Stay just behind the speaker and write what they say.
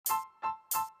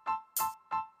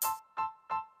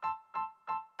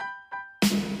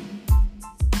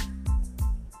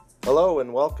Hello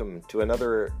and welcome to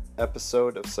another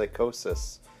episode of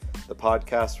Psychosis, the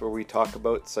podcast where we talk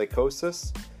about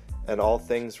psychosis and all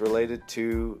things related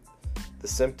to the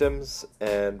symptoms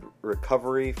and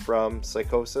recovery from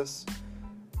psychosis.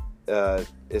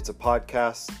 It's a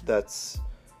podcast that's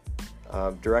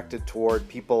directed toward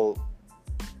people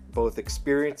both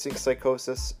experiencing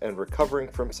psychosis and recovering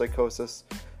from psychosis,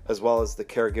 as well as the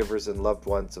caregivers and loved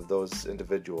ones of those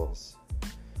individuals.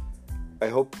 I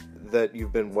hope that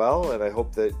you've been well, and I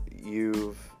hope that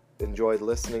you've enjoyed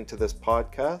listening to this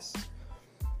podcast.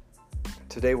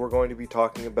 Today we're going to be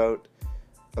talking about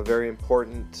a very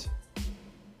important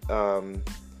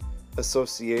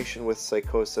association with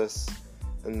psychosis,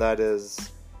 and that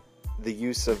is the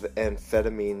use of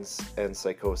amphetamines and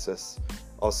psychosis,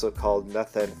 also called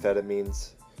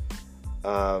methamphetamines.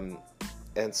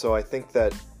 And so I think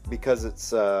that because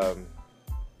it's a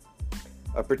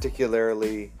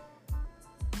particularly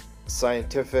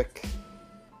scientific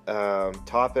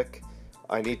topic,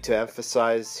 I need to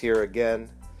emphasize here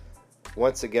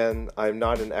once again, I'm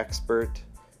not an expert.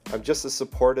 I'm just a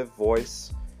supportive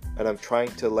voice, and I'm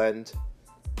trying to lend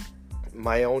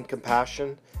my own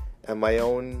compassion and my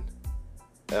own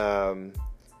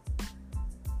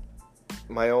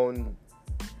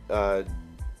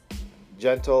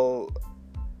gentle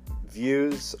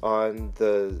views on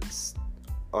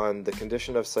the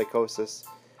condition of psychosis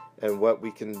and what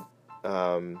we can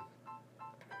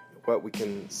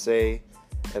say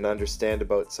and understand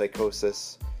about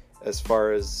psychosis as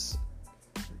far as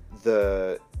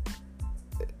the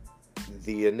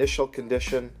initial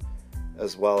condition,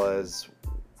 as well as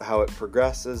how it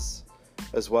progresses,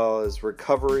 as well as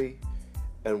recovery,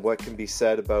 and what can be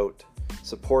said about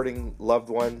supporting loved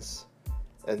ones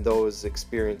and those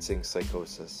experiencing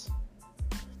psychosis.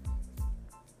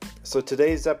 So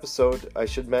today's episode, I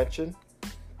should mention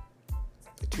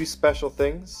two special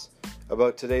things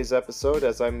about today's episode.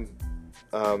 As I'm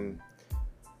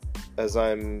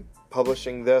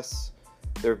publishing this,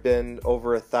 there have been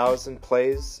over 1,000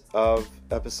 plays of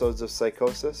episodes of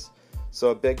Psychosis. So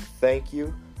a big thank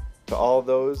you to all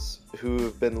those who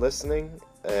have been listening,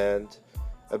 and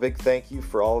a big thank you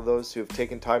for all of those who have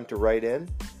taken time to write in.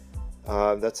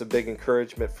 That's a big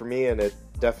encouragement for me, and it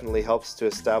definitely helps to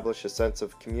establish a sense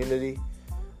of community.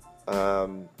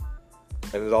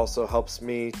 And it also helps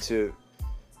me to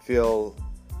feel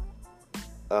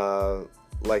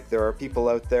like there are people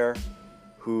out there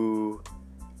who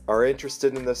are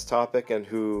interested in this topic and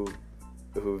who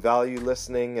value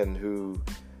listening and who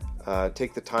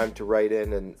take the time to write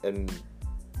in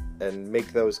and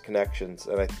make those connections.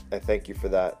 And I thank you for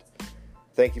that.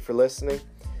 Thank you for listening.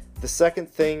 The second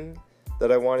thing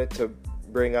that I wanted to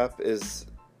bring up is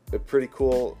a pretty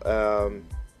cool.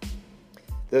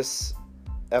 This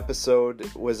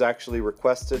episode was actually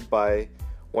requested by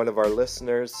one of our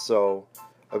listeners, so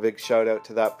a big shout out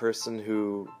to that person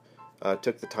who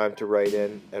took the time to write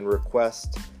in and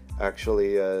request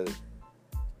actually an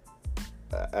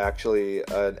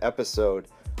episode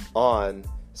on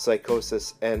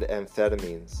psychosis and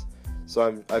amphetamines.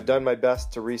 So I've done my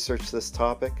best to research this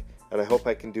topic, and I hope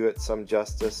I can do it some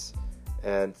justice,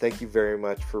 and thank you very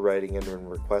much for writing in and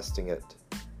requesting it.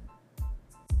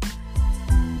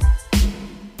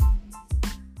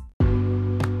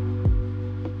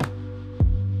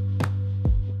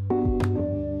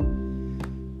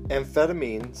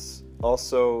 Amphetamines,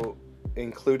 also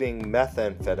including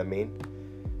methamphetamine,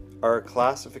 are a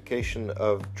classification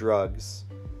of drugs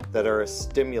that are a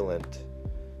stimulant.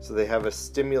 So they have a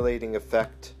stimulating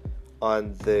effect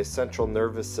on the central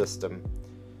nervous system.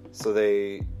 So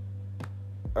they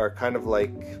are kind of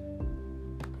like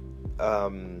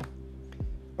a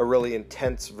really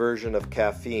intense version of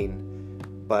caffeine,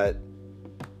 but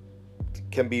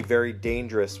can be very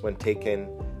dangerous when taken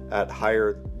at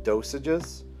higher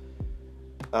dosages.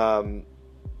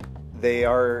 They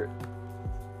are,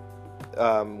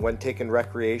 when taken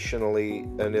recreationally,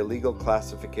 an illegal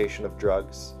classification of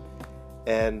drugs,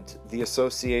 and the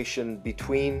association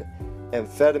between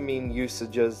amphetamine use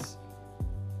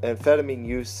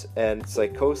and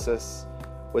psychosis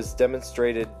was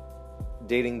demonstrated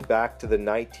dating back to the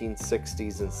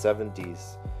 1960s and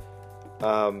 70s,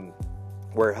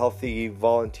 where healthy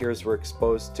volunteers were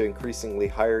exposed to increasingly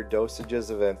higher dosages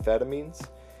of amphetamines,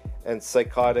 and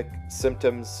psychotic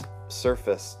symptoms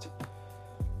surfaced.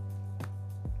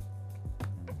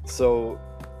 So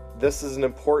this is an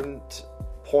important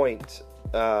point,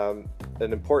 an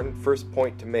important first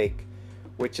point to make,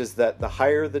 which is that the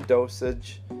higher the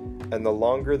dosage and the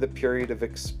longer the period of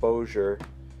exposure,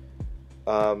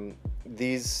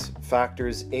 these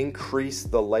factors increase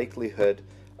the likelihood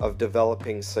of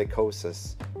developing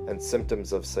psychosis. and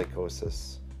symptoms of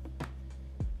psychosis.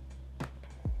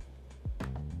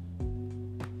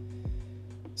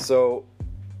 So,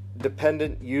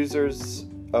 dependent users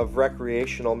of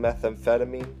recreational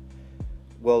methamphetamine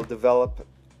will develop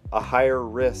a higher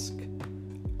risk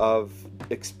of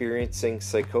experiencing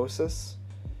psychosis.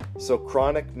 So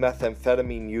chronic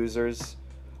methamphetamine users,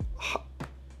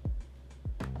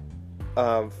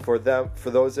 for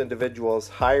those individuals,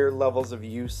 higher levels of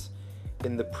use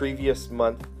in the previous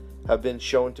month have been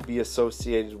shown to be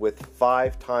associated with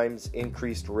 5 times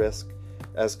increased risk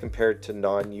as compared to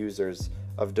non-users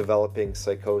of developing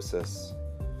psychosis.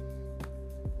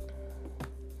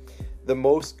 The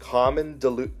most common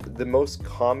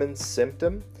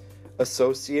symptom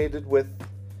associated with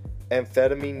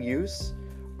amphetamine use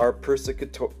are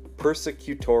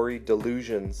persecutory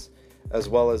delusions as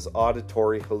well as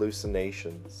auditory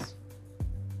hallucinations.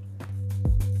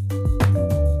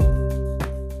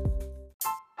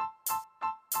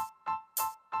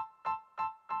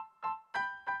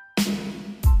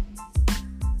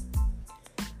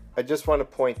 I just want to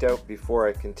point out before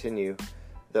I continue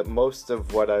that most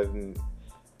of what I'm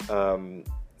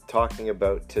talking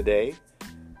about today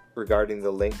regarding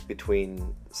the link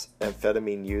between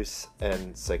amphetamine use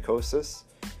and psychosis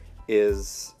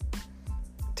is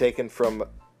taken from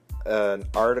a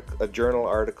journal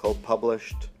article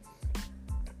published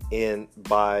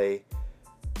by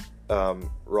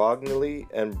Rognally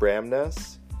and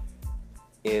Bramness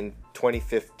in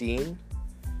 2015.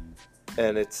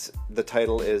 And the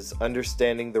title is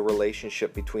Understanding the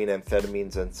Relationship Between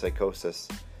Amphetamines and Psychosis.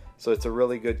 So it's a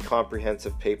really good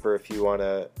comprehensive paper if you want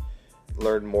to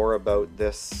learn more about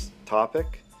this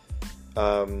topic.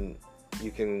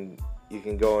 You can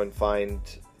go and find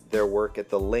their work at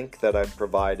the link that I've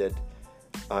provided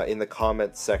in the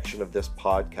comments section of this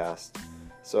podcast.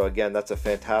 So again, that's a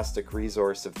fantastic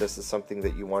resource if this is something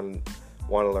that you want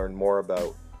to learn more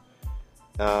about.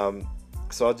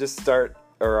 So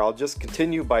I'll just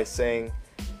continue by saying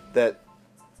that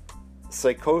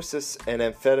psychosis and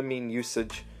amphetamine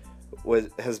usage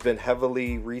has been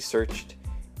heavily researched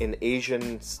in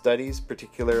Asian studies,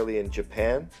 particularly in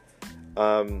Japan,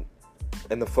 and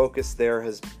the focus there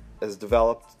has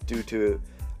developed due to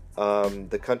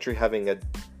the country having an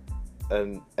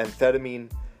amphetamine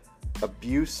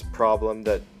abuse problem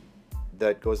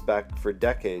that goes back for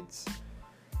decades,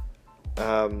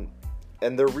 and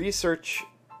the research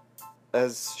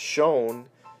has shown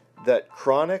that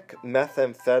chronic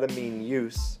methamphetamine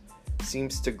use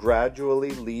seems to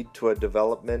gradually lead to a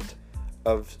development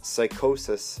of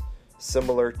psychosis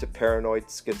similar to paranoid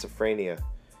schizophrenia.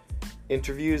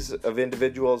 Interviews of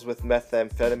individuals with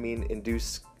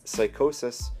methamphetamine-induced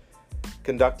psychosis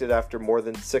conducted after more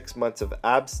than 6 months of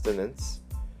abstinence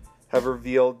have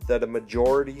revealed that a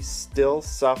majority still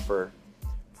suffer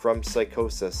from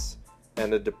psychosis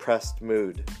and a depressed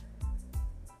mood.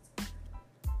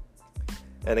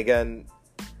 And again,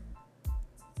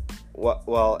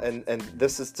 and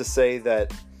this is to say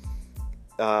that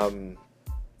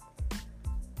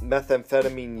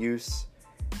methamphetamine use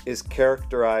is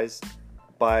characterized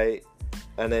by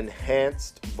an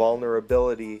enhanced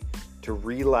vulnerability to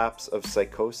relapse of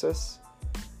psychosis.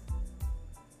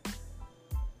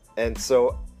 And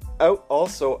so,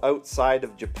 also outside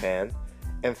of Japan,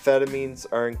 amphetamines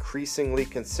are increasingly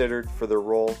considered for their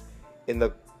role in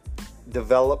the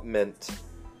development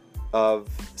of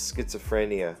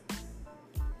schizophrenia.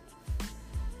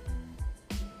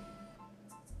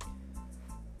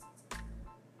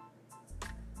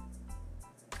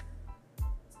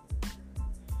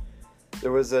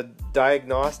 There was a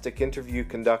diagnostic interview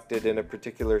conducted in a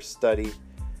particular study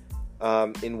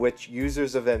in which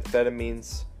users of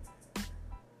amphetamines,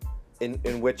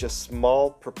 in which a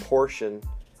small proportion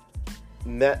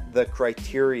met the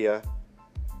criteria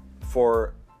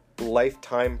for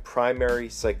lifetime primary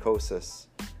psychosis,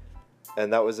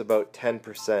 and that was about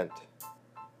 10%.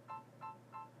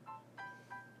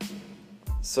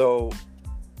 So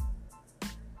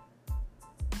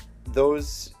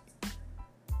those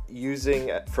using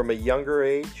from a younger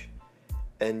age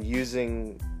and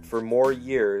using for more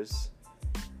years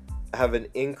have an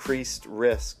increased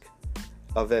risk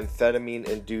of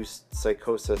amphetamine-induced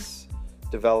psychosis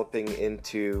developing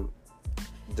into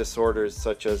disorders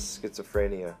such as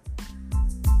schizophrenia.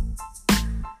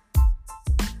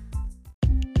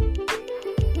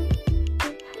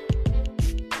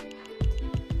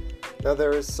 Now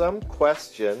there is some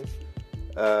question,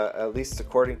 at least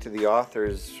according to the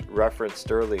authors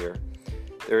referenced earlier,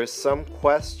 there is some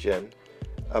question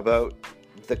about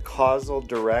the causal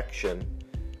direction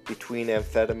between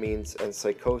amphetamines and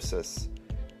psychosis.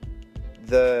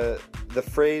 The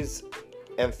phrase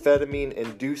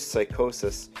amphetamine-induced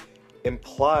psychosis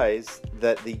implies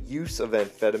that the use of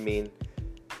amphetamine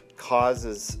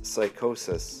causes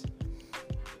psychosis.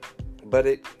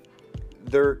 But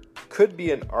there could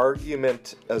be an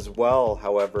argument as well,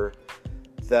 however,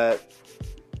 that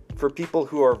for people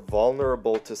who are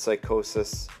vulnerable to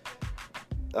psychosis,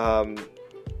 and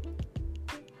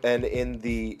in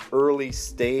the early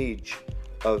stage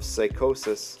of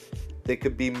psychosis, they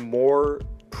could be more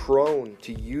prone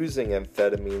to using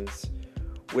amphetamines,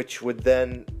 which would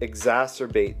then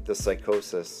exacerbate the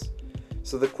psychosis.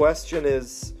 So the question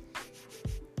is,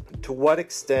 to what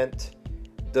extent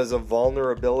does a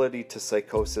vulnerability to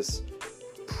psychosis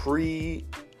pre-exist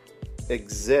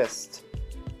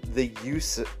the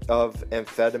use of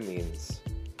amphetamines?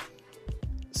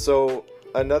 So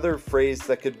another phrase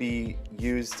that could be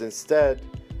used instead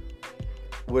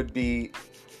would be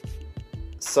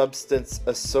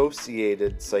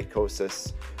substance-associated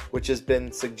psychosis, which has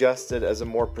been suggested as a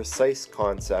more precise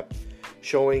concept,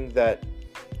 showing that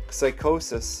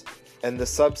psychosis and the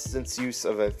substance use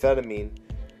of amphetamine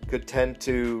could tend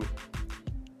to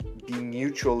be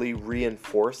mutually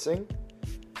reinforcing.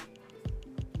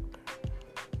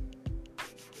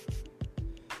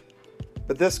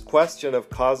 But this question of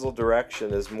causal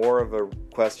direction is more of a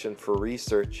question for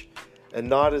research and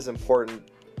not as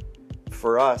important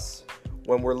for us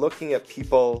when we're looking at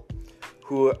people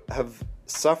who have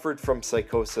suffered from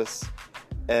psychosis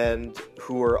and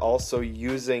who are also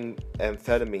using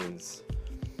amphetamines.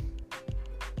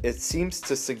 It seems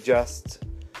to suggest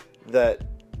that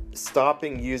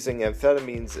stopping using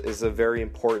amphetamines is a very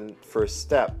important first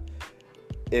step.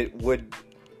 It would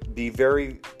be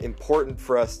very important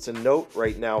for us to note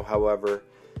right now, however,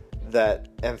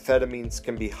 that amphetamines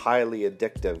can be highly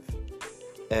addictive,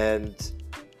 and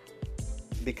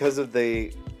because of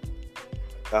the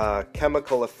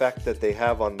chemical effect that they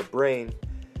have on the brain,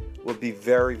 will be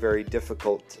very, very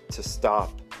difficult to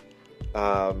stop,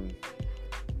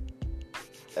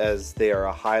 as they are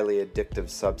a highly addictive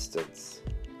substance.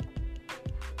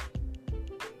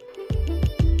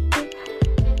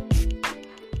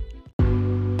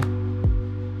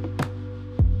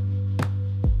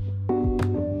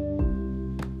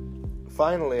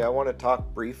 Finally, I want to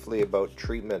talk briefly about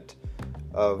treatment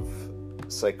of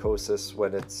psychosis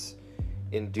when it's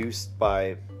induced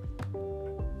by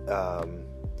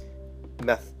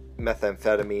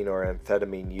methamphetamine or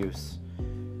amphetamine use.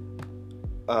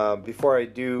 Before I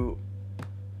do,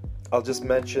 I'll just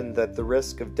mention that the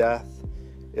risk of death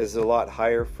is a lot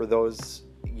higher for those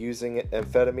using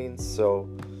amphetamines, so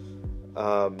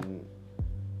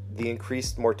the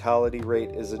increased mortality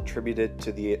rate is attributed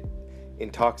to the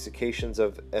intoxications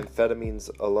of amphetamines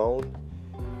alone,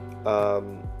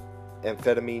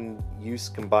 amphetamine use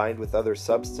combined with other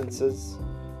substances,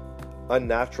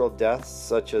 unnatural deaths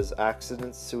such as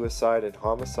accidents, suicide, and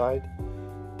homicide,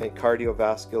 and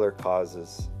cardiovascular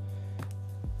causes.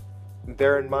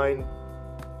 Bear in mind,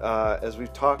 as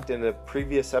we've talked in a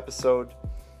previous episode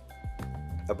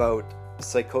about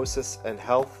psychosis and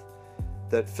health,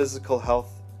 that physical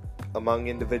health among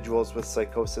individuals with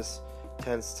psychosis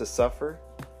tends to suffer.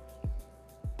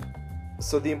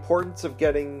 So the importance of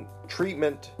getting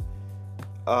treatment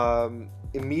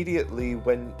immediately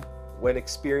when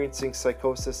experiencing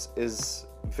psychosis is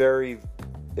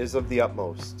of the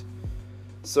utmost.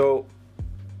 So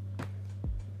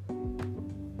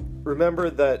remember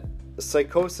that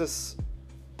psychosis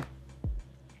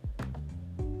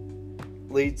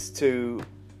leads to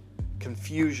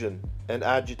confusion and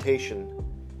agitation,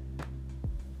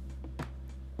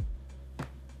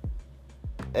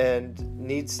 and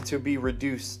needs to be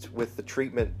reduced with the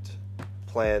treatment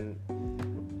plan.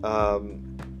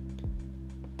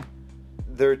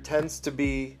 There tends to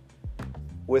be,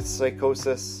 with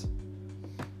psychosis,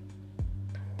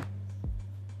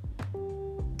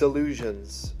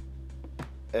 delusions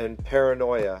and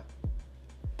paranoia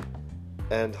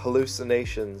and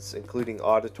hallucinations, including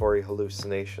auditory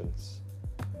hallucinations.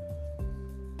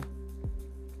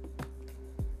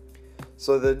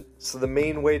 So the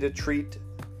main way to treat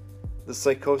the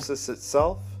psychosis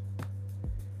itself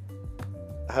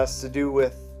has to do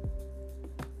with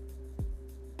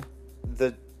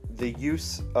the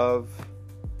use of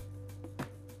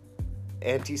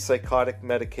antipsychotic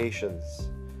medications.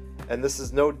 And this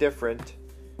is no different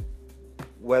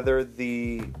whether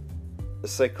the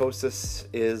psychosis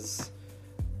is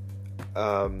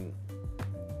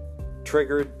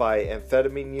triggered by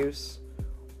amphetamine use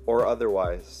or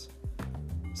otherwise.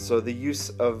 So the use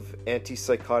of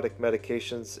antipsychotic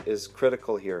medications is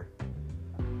critical here.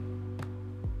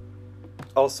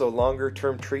 Also,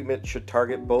 longer-term treatment should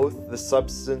target both the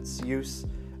substance use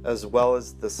as well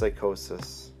as the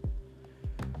psychosis.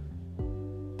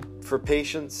 For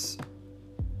patients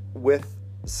with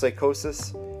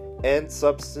psychosis and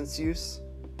substance use,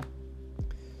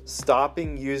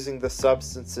 stopping using the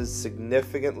substances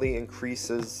significantly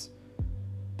increases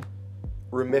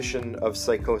remission of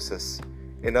psychosis.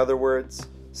 In other words,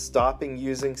 stopping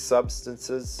using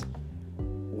substances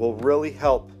will really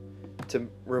help to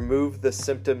remove the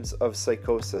symptoms of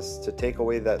psychosis, to take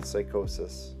away that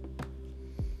psychosis.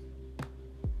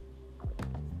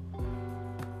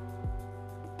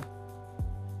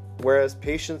 Whereas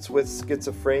patients with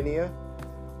schizophrenia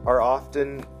are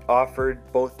often offered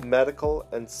both medical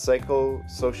and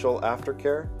psychosocial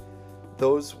aftercare,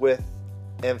 those with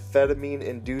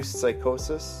amphetamine-induced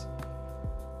psychosis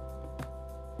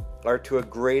are to a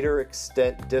greater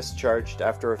extent discharged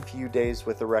after a few days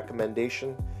with a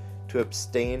recommendation to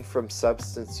abstain from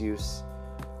substance use,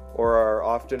 or are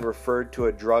often referred to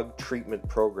a drug treatment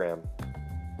program.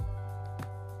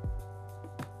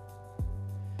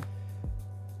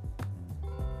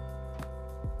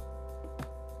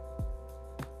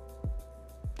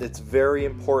 It's very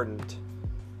important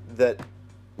that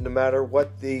no matter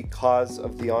what the cause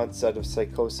of the onset of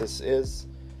psychosis is,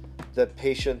 that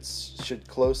patients should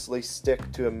closely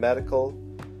stick to a medical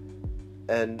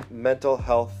and mental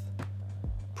health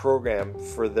program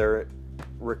for their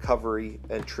recovery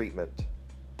and treatment.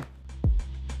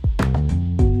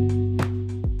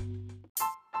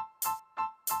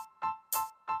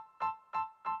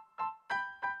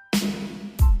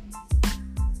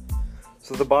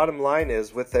 So the bottom line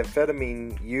is, with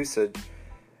amphetamine usage,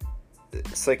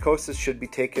 psychosis should be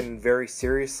taken very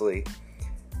seriously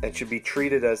and should be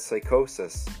treated as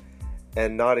psychosis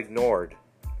and not ignored.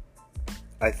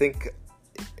 I think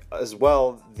as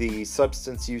well the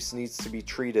substance use needs to be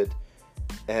treated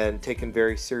and taken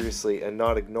very seriously and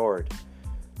not ignored.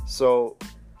 So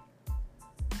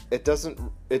it doesn't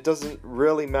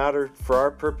really matter for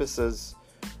our purposes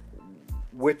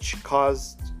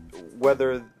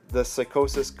whether the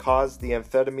psychosis caused the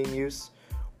amphetamine use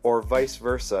or vice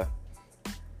versa.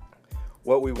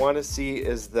 What we want to see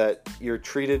is that you're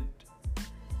treated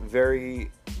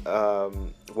very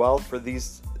well for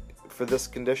this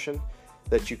condition,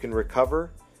 that you can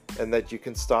recover, and that you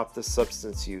can stop the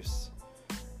substance use.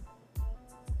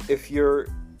 If you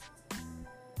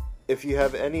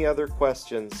have any other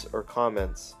questions or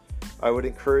comments, I would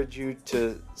encourage you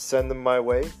to send them my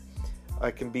way.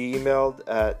 I can be emailed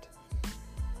at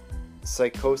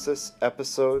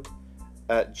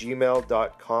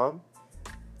psychosisepisode@gmail.com.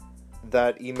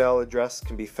 That email address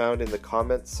can be found in the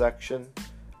comments section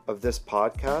of this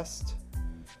podcast.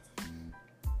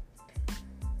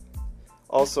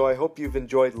 Also, I hope you've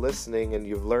enjoyed listening and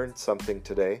you've learned something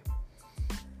today.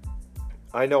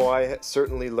 I know I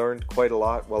certainly learned quite a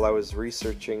lot while I was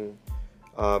researching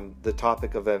the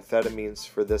topic of amphetamines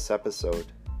for this episode.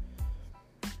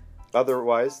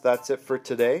 Otherwise, that's it for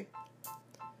today.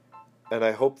 And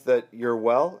I hope that you're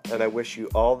well, and I wish you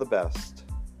all the best.